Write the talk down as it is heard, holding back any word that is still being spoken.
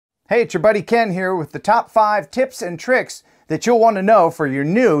Hey, it's your buddy Ken here with the top 5 tips and tricks that you'll want to know for your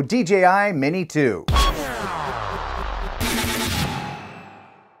new DJI Mini 2.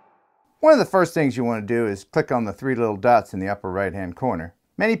 One of the first things you want to do is click on the 3 little dots in the upper right hand corner.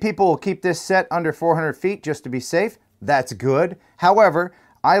 Many people will keep this set under 400 feet just to be safe. That's good. However,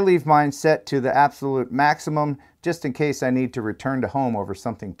 I leave mine set to the absolute maximum just in case I need to return to home over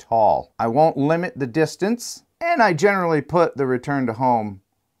something tall. I won't limit the distance, and I generally put the return to home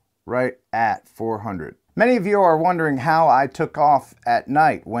right at 400. Many of you are wondering how I took off at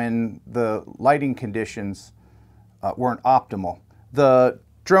night when the lighting conditions weren't optimal. The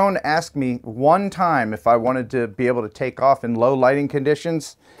drone asked me one time if I wanted to be able to take off in low lighting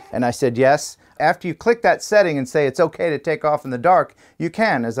conditions, and I said yes. After you click that setting and say it's okay to take off in the dark, you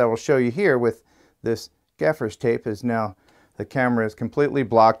can, as I will show you here with this gaffer's tape. As now the camera is completely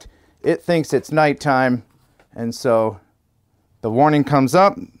blocked. It thinks it's nighttime, and so the warning comes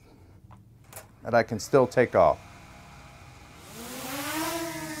up that I can still take off.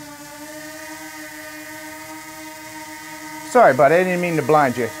 Sorry, buddy, I didn't mean to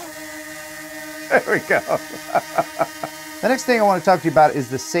blind you. There we go. The next thing I want to talk to you about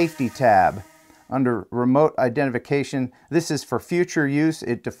is the safety tab. Under remote identification, this is for future use.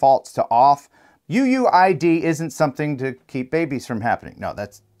 It defaults to off. UUID isn't something to keep babies from happening. No,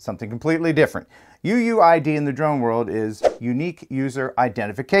 that's something completely different. UUID in the drone world is unique user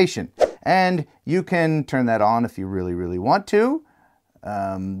identification. And you can turn that on if you really want to.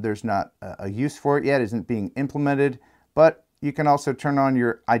 There's not a use for it yet, it isn't being implemented, but you can also turn on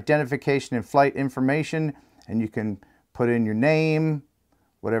your identification and flight information, and you can put in your name,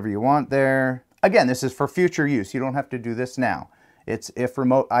 whatever you want there. Again, this is for future use. You don't have to do this now. It's if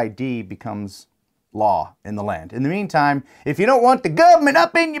remote ID becomes law in the land. In the meantime, if you don't want the government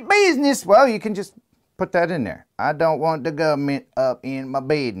up in your business, well, you can just put that in there. I don't want the government up in my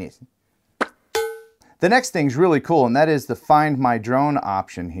business. The next thing's really cool, and that is the Find My Drone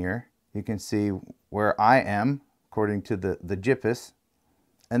option here. You can see where I am, according to the GPS.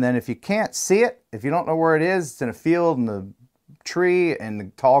 And then if you can't see it, if you don't know where it is, it's in a field, in a tree, in the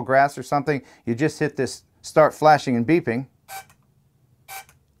tall grass or something, you just hit this start flashing and beeping.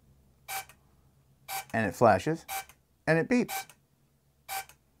 And it flashes, and it beeps.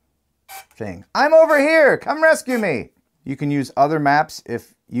 Saying, I'm over here, come rescue me. You can use other maps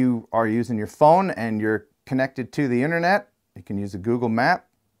if you are using your phone and you're connected to the internet. You can use a Google map.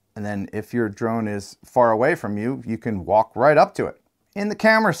 And then if your drone is far away from you, you can walk right up to it. In the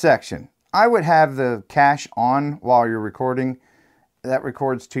camera section, I would have the cache on while you're recording. That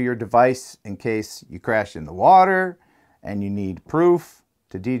records to your device in case you crash in the water and you need proof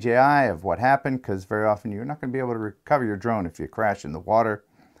to DJI of what happened, because very often you're not going to be able to recover your drone if you crash in the water.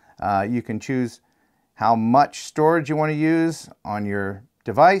 You can choose how much storage you want to use on your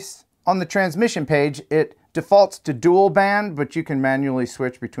device. On the transmission page, it defaults to dual band, but you can manually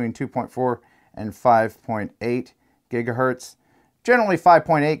switch between 2.4 and 5.8 gigahertz. Generally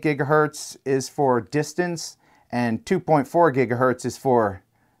 5.8 gigahertz is for distance and 2.4 gigahertz is for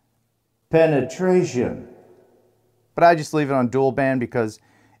penetration. But I just leave it on dual band because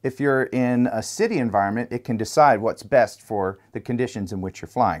if you're in a city environment, it can decide what's best for the conditions in which you're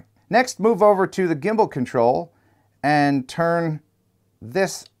flying. Next, move over to the gimbal control and turn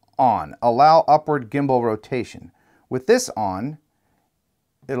this on. Allow upward gimbal rotation. With this on,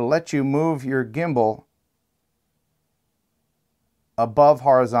 it'll let you move your gimbal above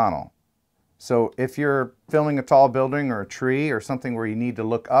horizontal. So if you're filming a tall building or a tree or something where you need to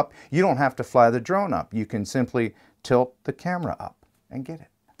look up, you don't have to fly the drone up. You can simply tilt the camera up and get it.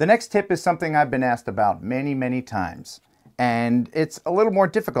 The next tip is something I've been asked about many times. And it's a little more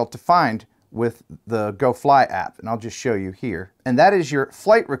difficult to find with the Go Fly app, and I'll just show you here. And that is your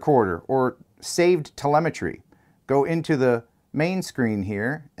flight recorder or saved telemetry. Go into the main screen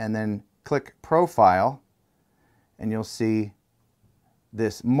here and then click Profile, and you'll see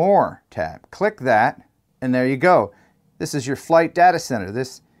this More tab. Click that, and there you go. This is your flight data center.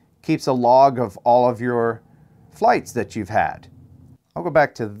 This keeps a log of all of your flights that you've had. I'll go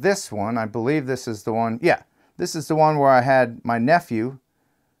back to this one. I believe this is the one. Yeah. This is the one where I had my nephew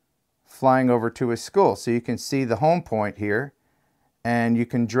flying over to his school. So you can see the home point here, and you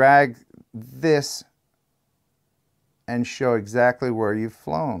can drag this and show exactly where you've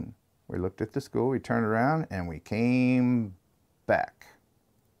flown. We looked at the school, we turned around, and we came back.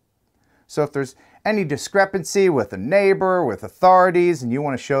 So if there's any discrepancy with a neighbor, with authorities, and you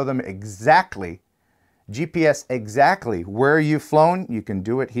want to show them exactly GPS exactly where you've flown, you can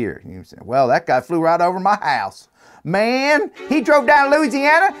do it here. You say, well, that guy flew right over my house. Man, he drove down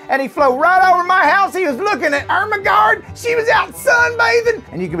Louisiana and he flew right over my house. He was looking at Ermengarde. She was out sunbathing.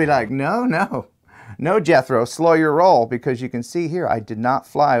 And you can be like, no, Jethro, slow your roll, because you can see here, I did not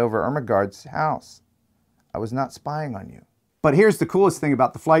fly over Ermengarde's house. I was not spying on you. But here's the coolest thing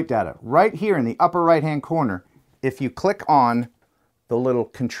about the flight data. Right here in the upper right-hand corner, if you click on the little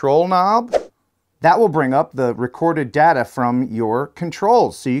control knob, that will bring up the recorded data from your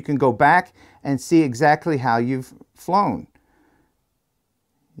controls. So you can go back and see exactly how you've flown.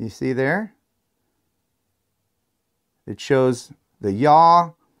 You see there? It shows the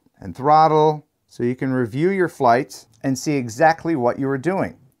yaw and throttle, so you can review your flights and see exactly what you were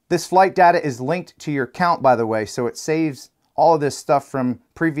doing. This flight data is linked to your count, by the way, so it saves all of this stuff from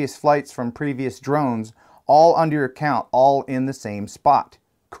previous flights, from previous drones, all under your count, all in the same spot.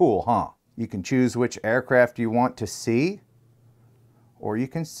 Cool, huh? You can choose which aircraft you want to see, or you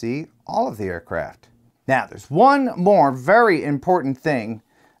can see all of the aircraft. Now, there's one more very important thing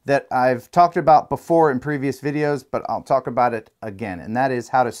that I've talked about before in previous videos, but I'll talk about it again, and that is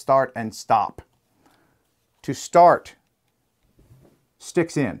how to start and stop. To start,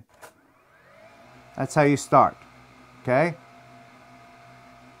 sticks in. That's how you start, okay?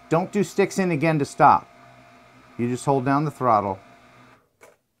 Don't do sticks in again to stop. You just hold down the throttle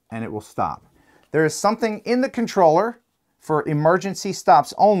and it will stop. There is something in the controller for emergency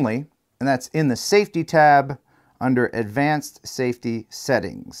stops only, and that's in the Safety tab under Advanced Safety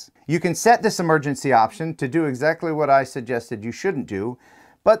Settings. You can set this emergency option to do exactly what I suggested you shouldn't do,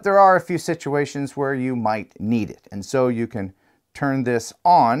 but there are a few situations where you might need it. And so you can turn this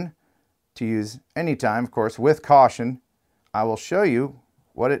on to use anytime, of course, with caution. I will show you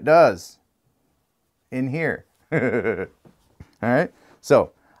what it does in here. All right,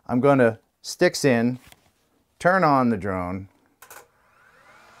 so I'm going to sticks in, turn on the drone,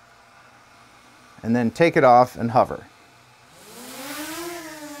 and then take it off and hover.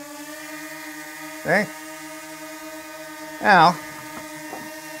 Okay? Now,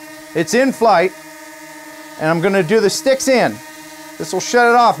 it's in flight, and I'm going to do the sticks in. This will shut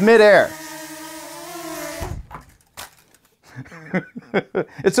it off mid-air.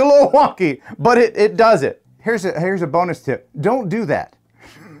 It's a little wonky, but it does it. Here's a bonus tip. Don't do that.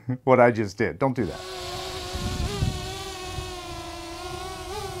 What I just did. Don't do that.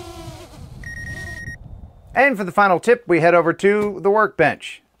 And for the final tip, we head over to the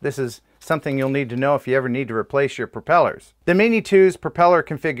workbench. This is something you'll need to know if you ever need to replace your propellers. The Mini 2's propeller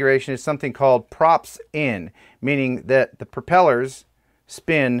configuration is something called props in, meaning that the propellers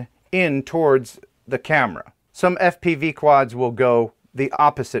spin in towards the camera. Some FPV quads will go the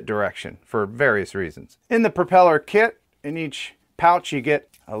opposite direction for various reasons. In the propeller kit, in each pouch, you get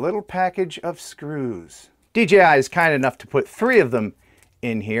a little package of screws. DJI is kind enough to put 3 of them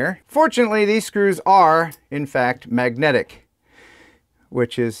in here. Fortunately, these screws are, in fact, magnetic,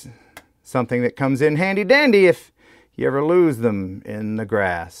 which is something that comes in handy dandy if you ever lose them in the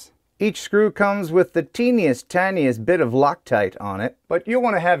grass. Each screw comes with the teeniest, tiniest bit of Loctite on it, but you'll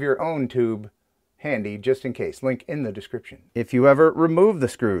want to have your own tube handy just in case. Link in the description. If you ever remove the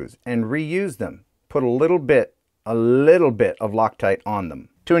screws and reuse them, put a little bit of Loctite on them.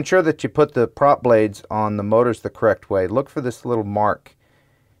 To ensure that you put the prop blades on the motors the correct way, look for this little mark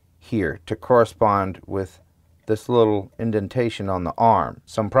here to correspond with this little indentation on the arm.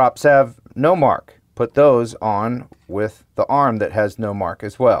 Some props have no mark. Put those on with the arm that has no mark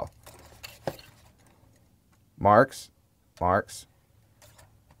as well. Marks, marks,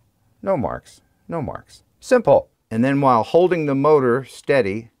 no marks, no marks. Simple. And then while holding the motor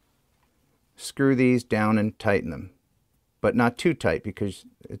steady, screw these down and tighten them. But not too tight because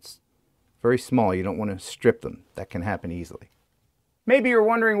it's very small. You don't want to strip them. That can happen easily. Maybe you're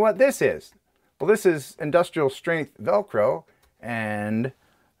wondering what this is. Well, this is industrial strength Velcro, and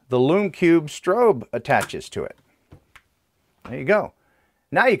the Lume Cube strobe attaches to it. There you go.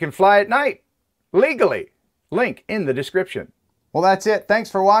 Now you can fly at night, legally. Link in the description. Well, that's it.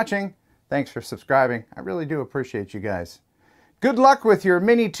 Thanks for watching. Thanks for subscribing. I really do appreciate you guys. Good luck with your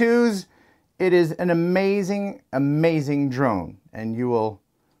Mini 2s. It is an amazing, amazing drone, and you will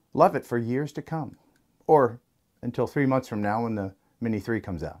love it for years to come. Or until 3 months from now when the Mini 3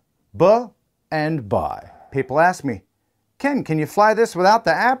 comes out. Buh and bye. People ask me, Ken, can you fly this without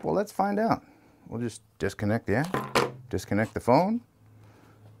the app? Well, let's find out. We'll just disconnect the app, disconnect the phone,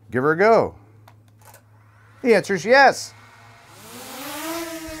 give her a go. The answer is yes.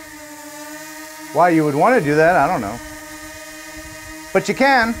 Why you would want to do that, I don't know. But you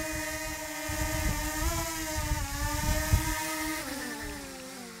can.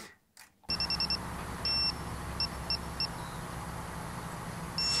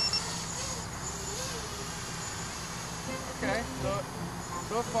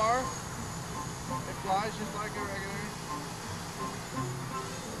 far. It flies just like a regular.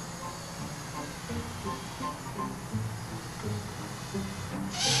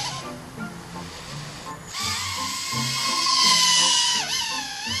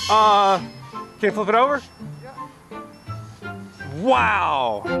 Can you flip it over? Yeah.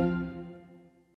 Wow!